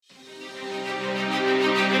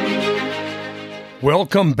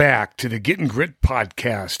Welcome back to the Getting Grit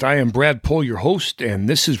podcast. I am Brad Pohl, your host, and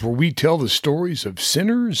this is where we tell the stories of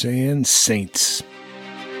sinners and saints.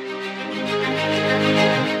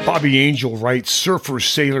 Bobby Angel writes, surfers,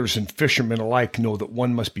 sailors, and fishermen alike know that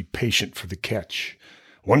one must be patient for the catch.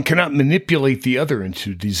 One cannot manipulate the other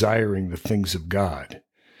into desiring the things of God.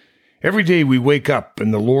 Every day we wake up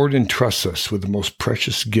and the Lord entrusts us with the most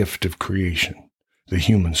precious gift of creation, the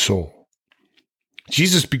human soul.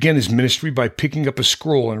 Jesus began his ministry by picking up a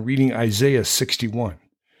scroll and reading Isaiah 61.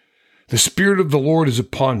 The Spirit of the Lord is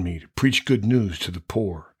upon me to preach good news to the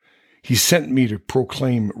poor. He sent me to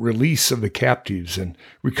proclaim release of the captives and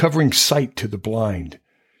recovering sight to the blind,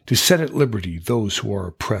 to set at liberty those who are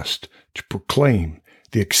oppressed, to proclaim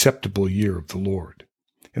the acceptable year of the Lord.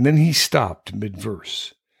 And then he stopped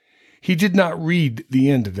mid-verse. He did not read the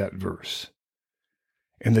end of that verse.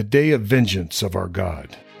 And the day of vengeance of our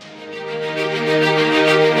God.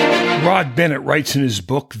 Rod Bennett writes in his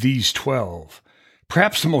book, These 12,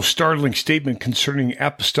 perhaps the most startling statement concerning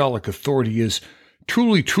apostolic authority is,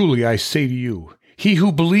 truly, truly, I say to you, he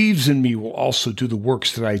who believes in me will also do the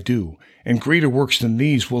works that I do, and greater works than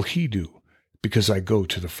these will he do, because I go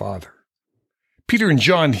to the Father. Peter and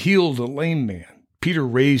John healed a lame man. Peter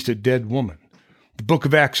raised a dead woman. The book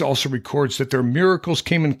of Acts also records that their miracles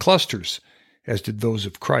came in clusters, as did those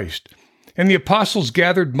of Christ. And the apostles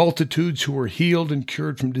gathered multitudes who were healed and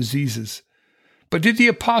cured from diseases. But did the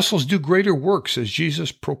apostles do greater works as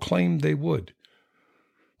Jesus proclaimed they would?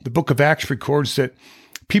 The book of Acts records that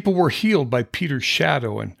people were healed by Peter's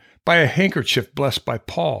shadow and by a handkerchief blessed by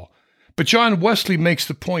Paul. But John Wesley makes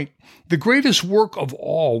the point, the greatest work of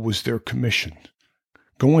all was their commission.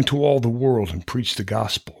 Go into all the world and preach the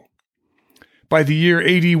gospel. By the year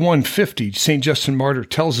AD 150, St. Justin Martyr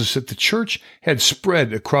tells us that the church had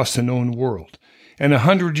spread across the known world, and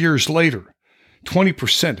 100 years later,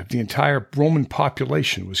 20% of the entire Roman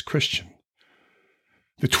population was Christian.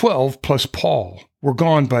 The 12 plus Paul were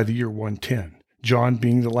gone by the year 110, John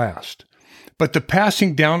being the last. But the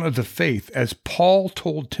passing down of the faith, as Paul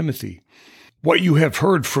told Timothy, what you have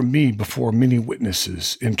heard from me before many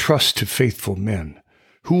witnesses, entrust to faithful men,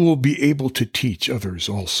 who will be able to teach others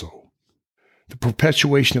also. The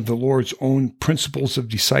perpetuation of the Lord's own principles of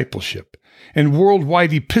discipleship and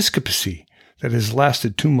worldwide episcopacy that has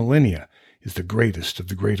lasted 2 millennia is the greatest of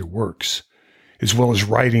the greater works, as well as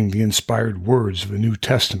writing the inspired words of the New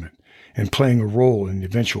Testament and playing a role in the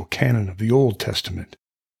eventual canon of the Old Testament.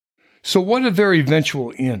 So what of their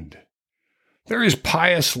eventual end? There is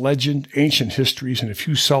pious legend, ancient histories, and a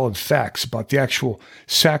few solid facts about the actual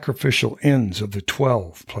sacrificial ends of the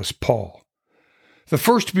 12 plus Paul. The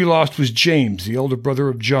first to be lost was James, the elder brother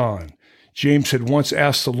of John. James had once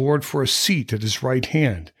asked the Lord for a seat at his right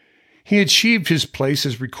hand. He achieved his place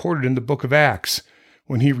as recorded in the book of Acts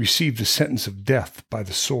when he received the sentence of death by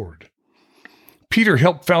the sword. Peter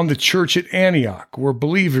helped found the church at Antioch, where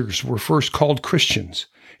believers were first called Christians,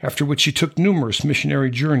 after which he took numerous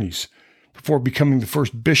missionary journeys before becoming the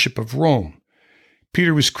first bishop of Rome.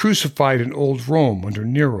 Peter was crucified in Old Rome under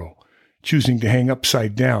Nero, choosing to hang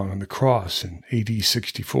upside down on the cross in AD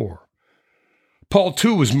 64. Paul,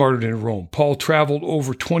 too, was martyred in Rome. Paul traveled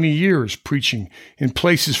over 20 years preaching in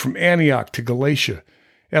places from Antioch to Galatia,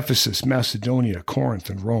 Ephesus, Macedonia,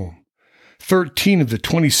 Corinth, and Rome. 13 of the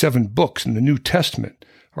 27 books in the New Testament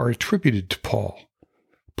are attributed to Paul.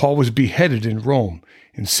 Paul was beheaded in Rome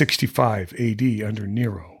in 65 AD under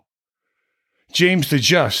Nero. James the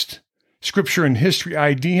Just, Scripture and history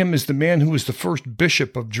ID him as the man who was the first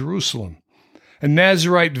bishop of Jerusalem. A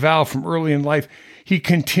Nazirite vow from early in life, he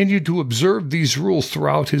continued to observe these rules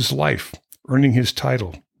throughout his life, earning his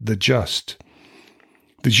title, the Just.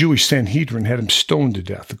 The Jewish Sanhedrin had him stoned to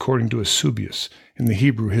death, according to Eusebius and the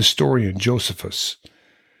Hebrew historian Josephus.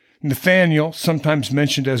 Nathanael, sometimes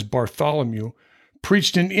mentioned as Bartholomew,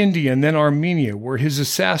 preached in India and then Armenia, where his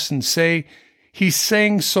assassins say he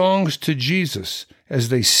sang songs to Jesus as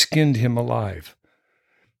they skinned him alive.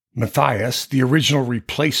 Matthias, the original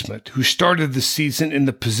replacement, who started the season in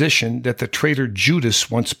the position that the traitor Judas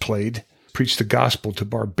once played, preached the gospel to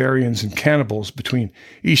barbarians and cannibals between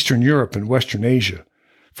Eastern Europe and Western Asia,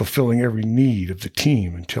 fulfilling every need of the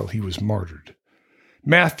team until he was martyred.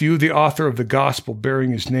 Matthew, the author of the gospel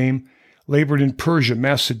bearing his name, labored in Persia,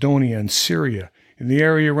 Macedonia, and Syria, in the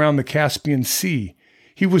area around the Caspian Sea.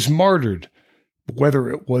 He was martyred. Whether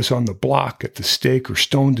it was on the block, at the stake, or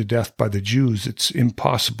stoned to death by the Jews, it's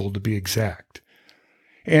impossible to be exact.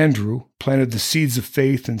 Andrew planted the seeds of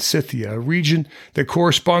faith in Scythia, a region that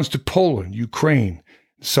corresponds to Poland, Ukraine,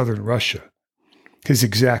 and southern Russia. His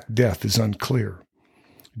exact death is unclear.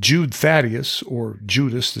 Jude Thaddeus, or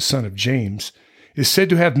Judas, the son of James, is said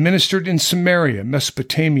to have ministered in Samaria,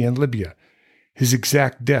 Mesopotamia, and Libya. His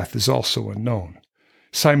exact death is also unknown.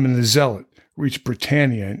 Simon the Zealot reached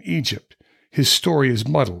Britannia and Egypt. His story is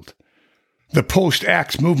muddled. The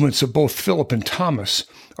post-Acts movements of both Philip and Thomas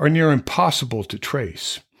are near impossible to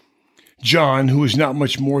trace. John, who was not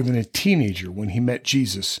much more than a teenager when he met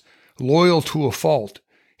Jesus, loyal to a fault,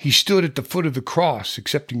 he stood at the foot of the cross,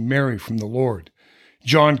 accepting Mary from the Lord.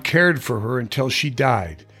 John cared for her until she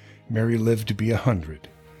died. Mary lived to be 100.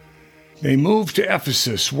 They moved to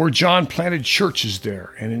Ephesus, where John planted churches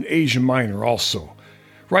there and in Asia Minor also,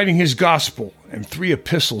 writing his gospel and 3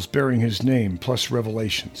 epistles bearing his name, plus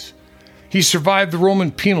Revelations. He survived the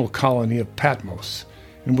Roman penal colony of Patmos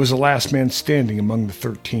and was the last man standing among the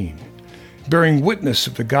 13, bearing witness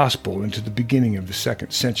of the gospel into the beginning of the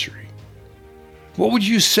 2nd century. What would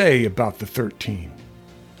you say about the 13?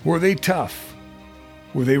 Were they tough?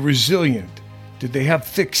 Were they resilient? Did they have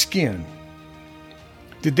thick skin?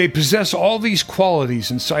 Did they possess all these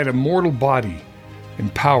qualities inside a mortal body,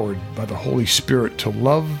 empowered by the Holy Spirit to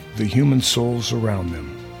love the human souls around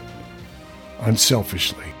them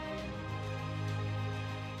unselfishly?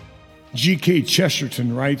 G.K.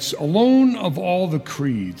 Chesterton writes, "Alone of all the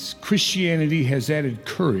creeds, Christianity has added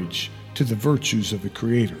courage to the virtues of the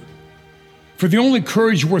Creator. For the only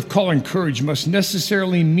courage worth calling courage must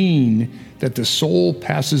necessarily mean that the soul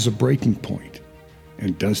passes a breaking point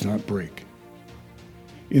and does not break."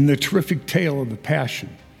 In the terrific tale of the Passion,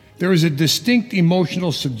 there is a distinct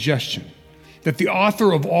emotional suggestion that the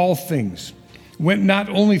author of all things went not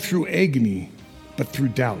only through agony, but through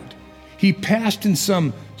doubt. He passed in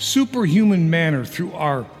some superhuman manner through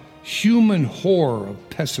our human horror of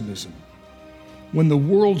pessimism. When the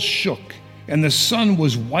world shook and the sun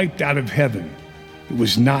was wiped out of heaven, it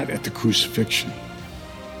was not at the crucifixion,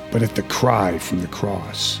 but at the cry from the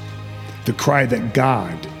cross, the cry that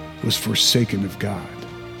God was forsaken of God.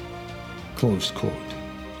 Close quote.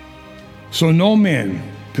 So no man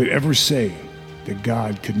could ever say that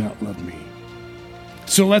God could not love me.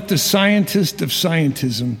 So let the scientist of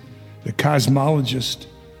scientism, the cosmologist,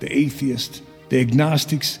 the atheist, the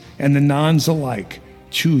agnostics, and the nons alike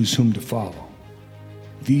choose whom to follow.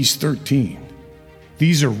 These 13,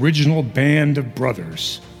 these original band of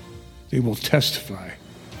brothers, they will testify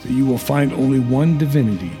that you will find only one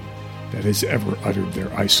divinity that has ever uttered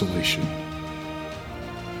their isolation.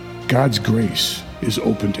 God's grace is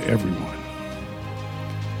open to everyone.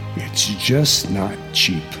 It's just not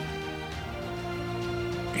cheap.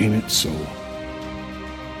 Ain't it so?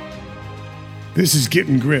 This is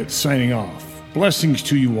Getting Grit signing off. Blessings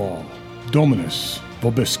to you all. Dominus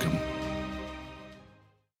Vobiscum.